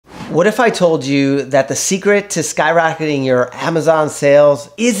What if I told you that the secret to skyrocketing your Amazon sales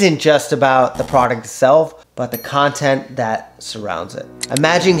isn't just about the product itself, but the content that surrounds it?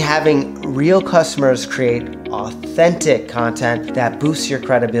 Imagine having real customers create authentic content that boosts your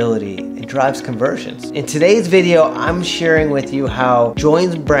credibility and drives conversions. In today's video, I'm sharing with you how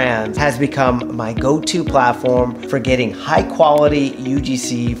Joinbrands has become my go-to platform for getting high quality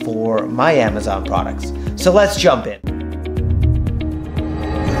UGC for my Amazon products. So let's jump in.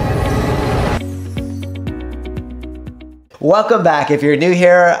 Welcome back. If you're new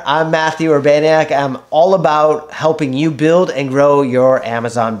here, I'm Matthew Urbaniak. I'm all about helping you build and grow your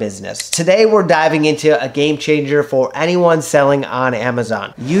Amazon business. Today, we're diving into a game changer for anyone selling on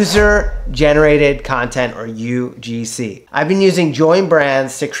Amazon, user-generated content, or UGC. I've been using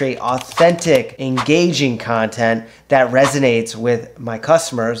Joinbrands to create authentic, engaging content that resonates with my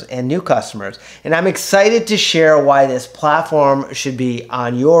customers and new customers. And I'm excited to share why this platform should be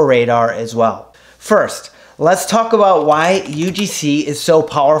on your radar as well. First, let's talk about why UGC is so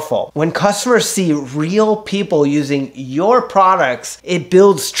powerful. When customers see real people using your products, it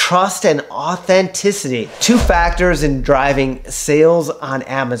builds trust and authenticity, two factors in driving sales on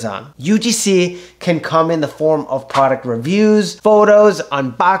Amazon. UGC can come in the form of product reviews, photos,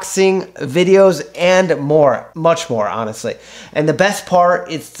 unboxing, videos, and more, much more, honestly. And the best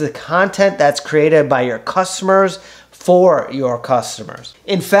part, it's the content that's created by your customers for your customers.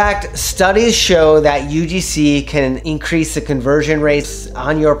 In fact, studies show that UGC can increase the conversion rates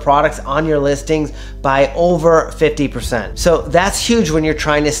on your products, on your listings by over 50%. So that's huge when you're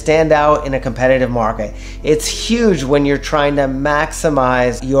trying to stand out in a competitive market. It's huge when you're trying to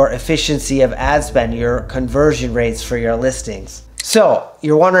maximize your efficiency of ad spend, your conversion rates for your listings. So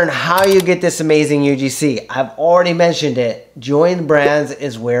you're wondering how you get this amazing UGC. I've already mentioned it. Joinbrands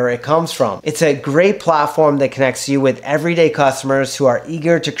is where it comes from. It's a great platform that connects you with everyday customers who are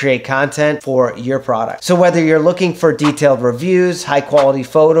eager to create content for your product. So whether you're looking for detailed reviews, high quality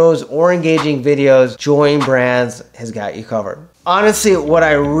photos, or engaging videos, Joinbrands has got you covered. Honestly, what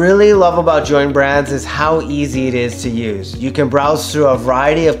I really love about Joinbrands is how easy it is to use. You can browse through a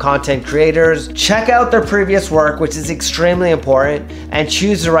variety of content creators, check out their previous work, which is extremely important, and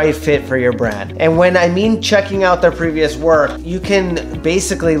choose the right fit for your brand. And when I mean checking out their previous work, you can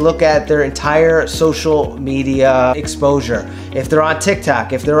basically look at their entire social media exposure. If they're on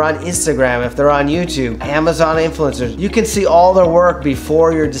TikTok, if they're on Instagram, if they're on YouTube, Amazon influencers, you can see all their work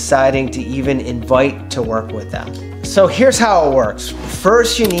before you're deciding to even invite to work with them. So here's how it works.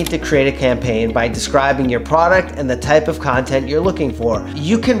 First, you need to create a campaign by describing your product and the type of content you're looking for.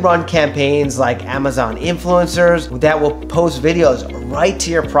 You can run campaigns like Amazon influencers that will post videos right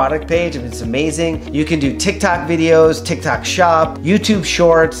to your product page if it's amazing. You can do TikTok videos, TikTok Shop, YouTube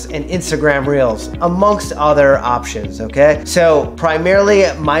Shorts, and Instagram Reels, amongst other options, okay? So primarily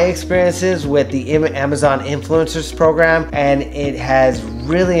my experiences with the Amazon Influencers program, and it has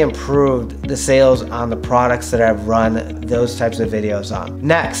really improved the sales on the products that I've run those types of videos on.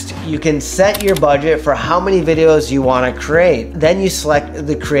 Next, you can set your budget for how many videos you want to create. Then you select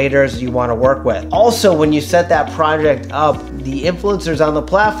the creators you want to work with. Also, when you set that project up, the influencers on the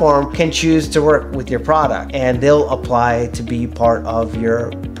platform can choose to work with your product and they'll apply to be part of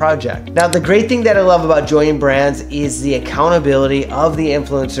your project. Now, the great thing that I love about Joinbrands is the accountability of the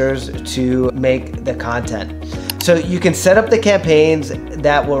influencers to make the content. So you can set up the campaigns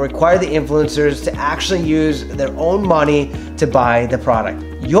that will require the influencers to actually use their own money to buy the product,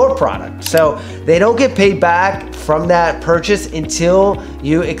 your product. So they don't get paid back from that purchase until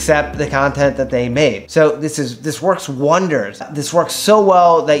you accept the content that they made. So this works wonders. This works so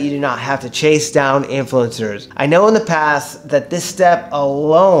well that you do not have to chase down influencers. I know in the past that this step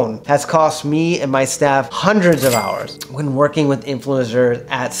alone has cost me and my staff hundreds of hours when working with influencers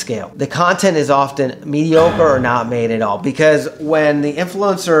at scale. The content is often mediocre or not made at all, because when the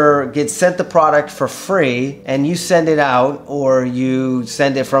influencer gets sent the product for free and you send it out, or you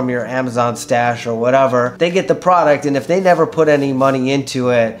send it from your Amazon stash or whatever, they get the product, and if they never put any money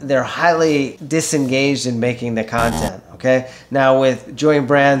into it, they're highly disengaged in making the content. Okay. Now with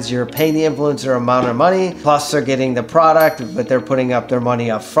Joinbrands, you're paying the influencer amount of money, plus they're getting the product, but they're putting up their money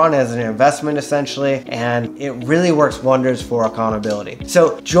up front as an investment essentially, and it really works wonders for accountability.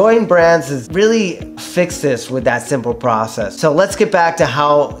 So Joinbrands has really fixed this with that simple process. So let's get back to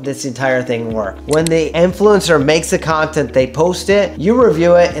how this entire thing works. When the influencer makes the content, they post it, you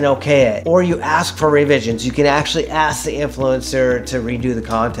review it and okay it, or you ask for revisions. You can actually ask the influencer to redo the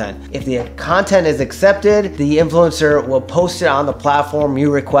content. If the content is accepted, the influencer will post it on the platform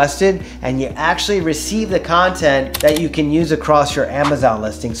you requested, and you actually receive the content that you can use across your Amazon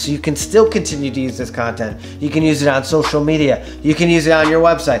listing. So you can still continue to use this content. You can use it on social media. You can use it on your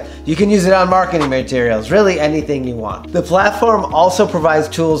website. You can use it on marketing materials, really anything you want. The platform also provides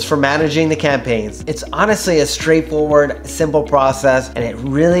tools for managing the campaigns. It's honestly a straightforward, simple process, and it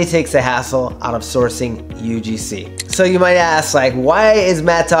really takes the hassle out of sourcing UGC. So you might ask, like, why is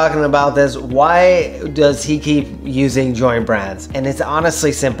Matt talking about this? Why does he keep using Joinbrands? And it's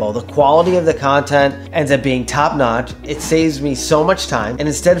honestly simple. The quality of the content ends up being top-notch. It saves me so much time. And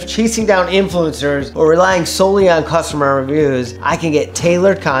instead of chasing down influencers or relying solely on customer reviews, I can get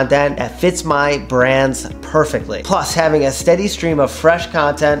tailored content that fits my brands perfectly. Plus, having a steady stream of fresh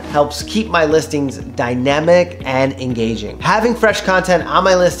content helps keep my listings dynamic and engaging. Having fresh content on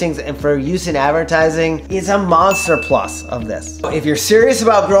my listings and for use in advertising is a monster plus of this. If you're serious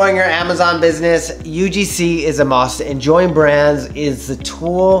about growing your Amazon business, UGC is a must, and Joinbrands is the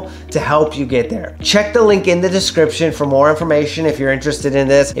tool to help you get there. Check the link in the description for more information if you're interested in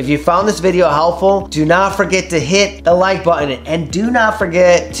this. If you found this video helpful, do not forget to hit the like button, and do not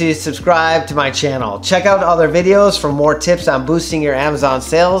forget to subscribe to my channel. Check out other videos for more tips on boosting your Amazon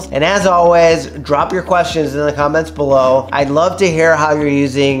sales. And as always, drop your questions in the comments below. I'd love to hear how you're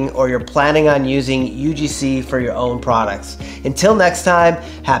using or you're planning on using UGC for your own products. Until next time,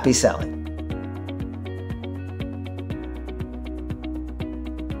 happy selling.